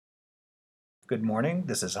Good morning,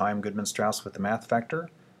 this is Chaim Goodman-Strauss with the Math Factor,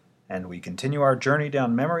 and we continue our journey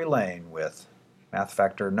down memory lane with Math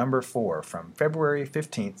Factor number 4 from February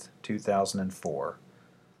 15th, 2004.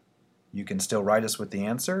 You can still write us with the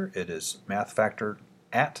answer. It is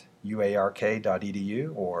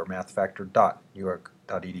mathfactor@uark.edu or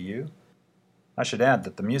mathfactor.uark.edu. I should add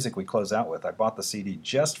that the music we close out with, I bought the CD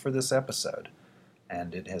just for this episode,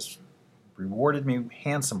 and it has rewarded me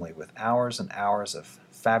handsomely with hours and hours of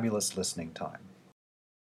fabulous listening time.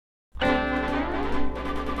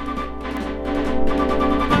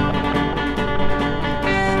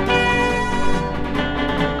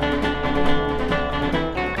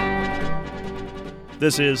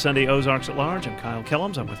 This is Sunday Ozarks at Large. I'm Kyle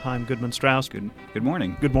Kellums. I'm with Chaim Goodman-Strauss. Good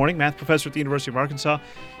morning. Good morning. Math professor at the University of Arkansas.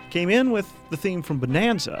 Came in with the theme from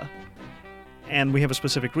Bonanza, and we have a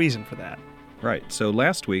specific reason for that. Right. So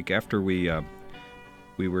last week, after we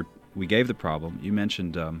gave the problem, you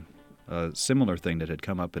mentioned a similar thing that had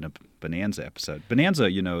come up in a Bonanza episode. Bonanza,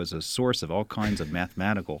 is a source of all kinds of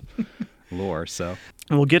mathematical lore. So,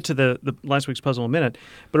 and we'll get to the last week's puzzle in a minute,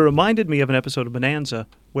 but it reminded me of an episode of Bonanza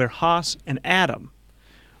where Haas and Adam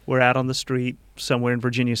were out on the street somewhere in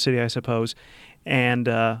Virginia City, I suppose, and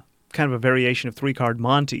kind of a variation of three-card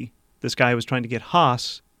Monty. This guy was trying to get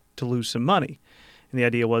Haas to lose some money. And the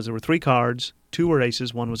idea was there were three cards, two were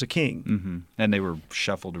aces, one was a king. Mm-hmm. And they were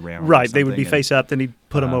shuffled around. Right, they would be face up, then he'd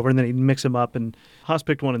put them over, and then he'd mix them up. And Haas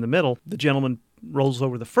picked one in the middle. The gentleman rolls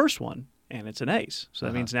over the first one, and it's an ace. So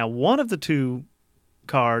that means now one of the two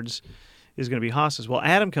cards is going to be Haas's. Well,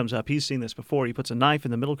 Adam comes up. He's seen this before. He puts a knife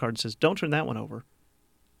in the middle card and says, don't turn that one over.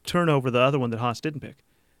 Turn over the other one that Haas didn't pick.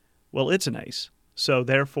 Well, it's an ace. So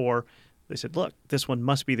therefore, they said, look, this one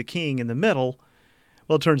must be the king in the middle.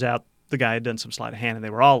 Well, it turns out the guy had done some sleight of hand, and they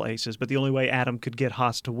were all aces. But the only way Adam could get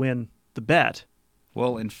Haas to win the bet.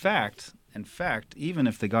 Well, in fact, even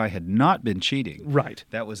if the guy had not been cheating, right,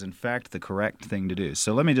 that was in fact the correct thing to do.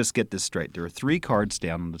 So let me just get this straight. There are three cards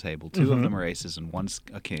down on the table. Two of them are aces, and one's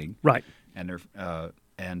a king. Right. And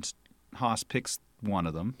Haas picks one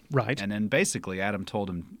of them. Right. And then basically Adam told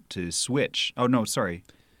him to switch. Oh, no, sorry.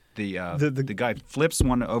 The guy flips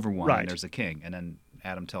one over one, right, and there's a king, and then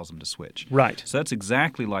Adam tells him to switch. Right. So that's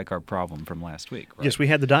exactly like our problem from last week, right? Yes, we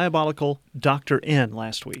had the diabolical Dr. N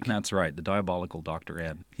last week. That's right, the diabolical Dr.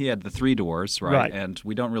 N. He had the three doors, right? Right. And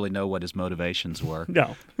we don't really know what his motivations were.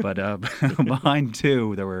 No. But behind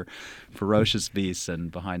two, there were ferocious beasts,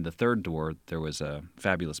 and behind the third door, there was a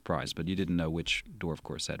fabulous prize. But you didn't know which door, of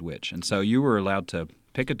course, had which. And so you were allowed to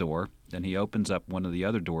pick a door, then he opens up one of the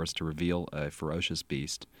other doors to reveal a ferocious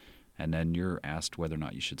beast, and then you're asked whether or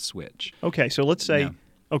not you should switch. Okay, so let's say... Now,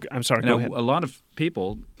 okay, I'm sorry, go ahead. A lot of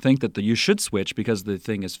people think that you should switch because the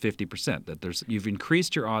thing is 50%, that you've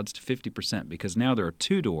increased your odds to 50% because now there are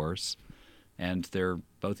two doors, and they're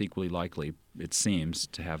both equally likely, it seems,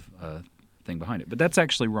 to have a thing behind it. But that's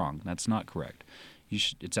actually wrong. That's not correct.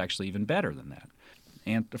 It's actually even better than that.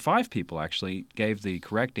 And the five people actually gave the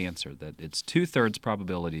correct answer, that it's 2/3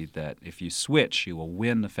 probability that if you switch, you will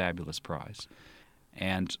win the fabulous prize.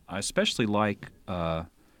 And I especially like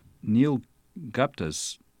Neil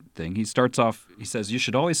Gupta's thing. He starts off, he says, you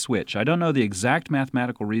should always switch. I don't know the exact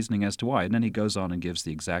mathematical reasoning as to why. And then he goes on and gives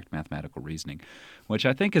the exact mathematical reasoning, which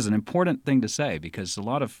I think is an important thing to say because a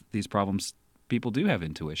lot of these problems, people do have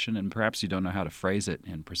intuition, and perhaps you don't know how to phrase it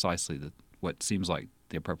in precisely what seems like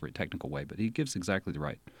the appropriate technical way, but he gives exactly the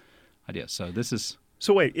right idea. So this is...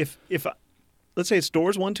 So wait, if let's say it's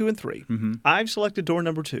doors 1, 2, and 3. Mm-hmm. I've selected door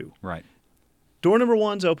number 2. Right. Door number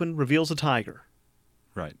 1's open, reveals a tiger.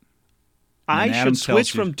 Right. I should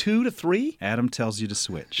switch from 2 to 3? Adam tells you to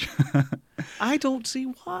switch. I don't see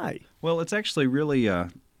why. Well, it's actually really,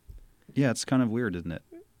 it's kind of weird, isn't it?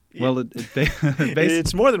 Well,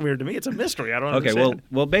 it's more than weird to me. It's a mystery. I don't understand. Okay,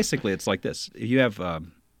 well, basically it's like this. You have a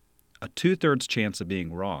 2/3 chance of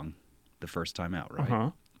being wrong the first time out, right? Uh-huh.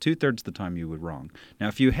 2/3 of the time you were wrong. Now,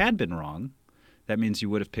 if you had been wrong, that means you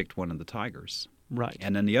would have picked one of the tigers. Right.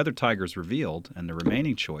 And then the other tiger's revealed, and the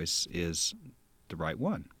remaining choice is the right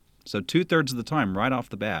one. So 2/3 of the time, right off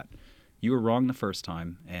the bat, you were wrong the first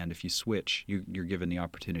time, and if you switch, you're given the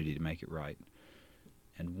opportunity to make it right.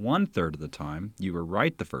 And 1/3 of the time, you were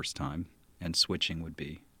right the first time, and switching would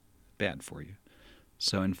be bad for you.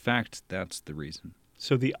 So in fact, that's the reason.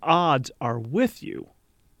 So the odds are with you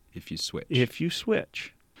if you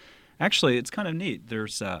switch. Actually, it's kind of neat.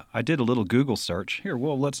 I did a little Google search. Here,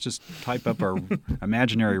 let's just type up our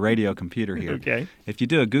imaginary radio computer here. Okay. If you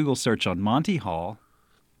do a Google search on Monty Hall,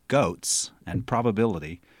 goats, and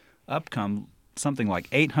probability, up come something like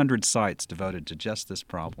 800 sites devoted to just this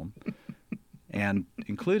problem, and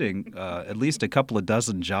including at least a couple of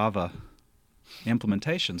dozen Java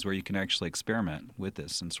implementations where you can actually experiment with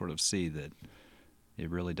this and sort of see that it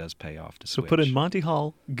really does pay off to So switch. put in Monty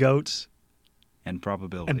Hall, goats, and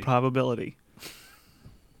probability. and probability.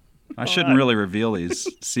 I shouldn't really reveal these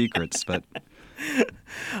secrets, but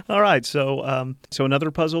All right, so so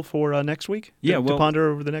another puzzle for next week? Yeah, to well- ponder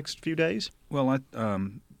over the next few days? well,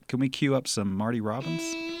 can we cue up some Marty Robbins?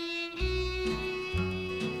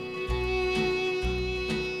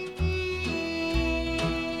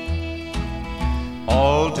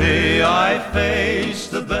 All day I face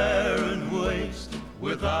the barren waste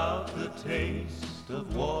without the taste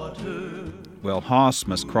of water. Well, Haas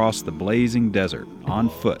must cross the blazing desert on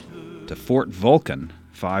foot to Fort Vulcan,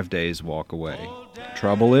 5 days' walk away.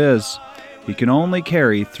 Trouble is, he can only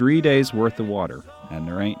carry 3 days' worth of water, and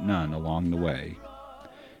there ain't none along the way.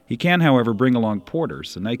 He can, however, bring along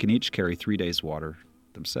porters, and they can each carry 3 days' water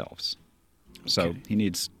themselves. So Okay. he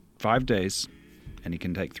needs 5 days, and he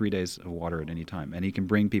can take 3 days of water at any time, and he can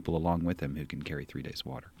bring people along with him who can carry 3 days'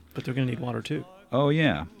 water. But they're going to need water too. Oh,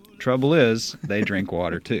 yeah. Trouble is, they drink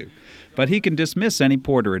water too. But he can dismiss any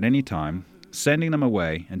porter at any time, sending them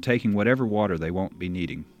away and taking whatever water they won't be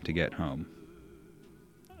needing to get home.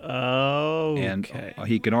 Oh, And okay.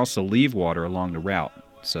 he can also leave water along the route,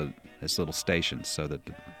 so as little stations, so that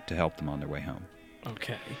to help them on their way home.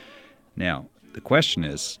 Okay. Now, the question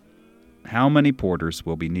is, how many porters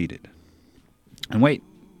will be needed? And wait,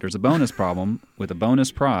 there's a bonus problem with a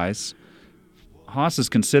bonus prize. Haas is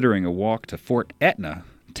considering a walk to Fort Etna,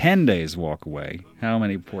 10 days walk away. How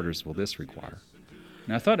many porters will this require?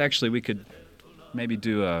 Now, I thought actually we could maybe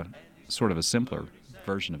do a sort of a simpler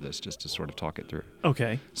version of this just to sort of talk it through.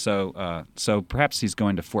 Okay. So perhaps he's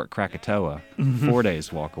going to Fort Krakatoa, 4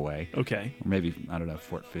 days walk away. Okay. Or maybe, I don't know,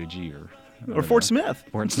 Fort Fuji or Or Fort Smith.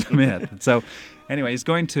 Fort Smith. So anyway, he's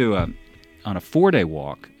going to on a 4-day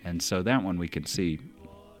walk, and so that one we can see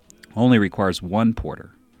only requires one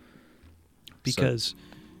porter. Because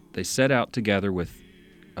They set out together with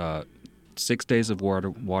 6 days of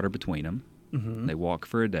water between them. Mm-hmm. They walk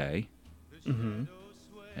for a day. Mm-hmm.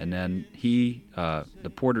 And then the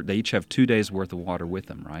porter, they each have 2 days worth of water with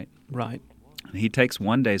them, right? right. And he takes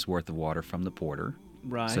 1 day's worth of water from the porter.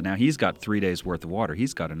 Right. So now he's got 3 days worth of water.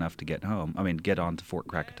 He's got enough to get on to Fort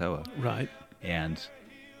Krakatoa. Right. And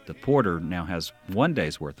the porter now has 1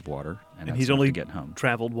 day's worth of water, and that's He's enough only to get home.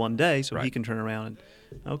 traveled 1 day, so he Right. can turn around and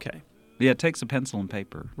okay. Yeah, it takes a pencil and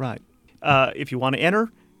paper. Right. If you want to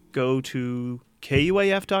enter, go to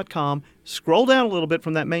KUAF.com. Scroll down a little bit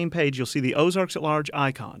from that main page. You'll see the Ozarks at Large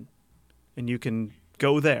icon, and you can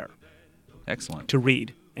go there Excellent. to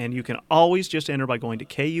read. And you can always just enter by going to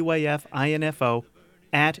KUAFinfo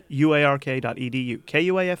at uark.edu.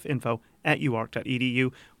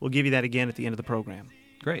 KUAFinfo@uark.edu. We'll give you that again at the end of the program.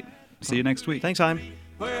 Great. See you next week. Thanks, Heim.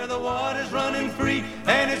 Where the water's running free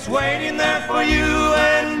and it's waiting there for you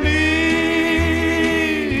and me.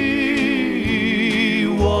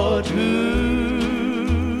 Water,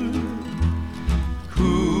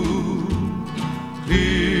 cool,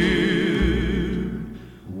 clear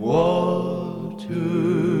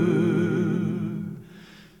water.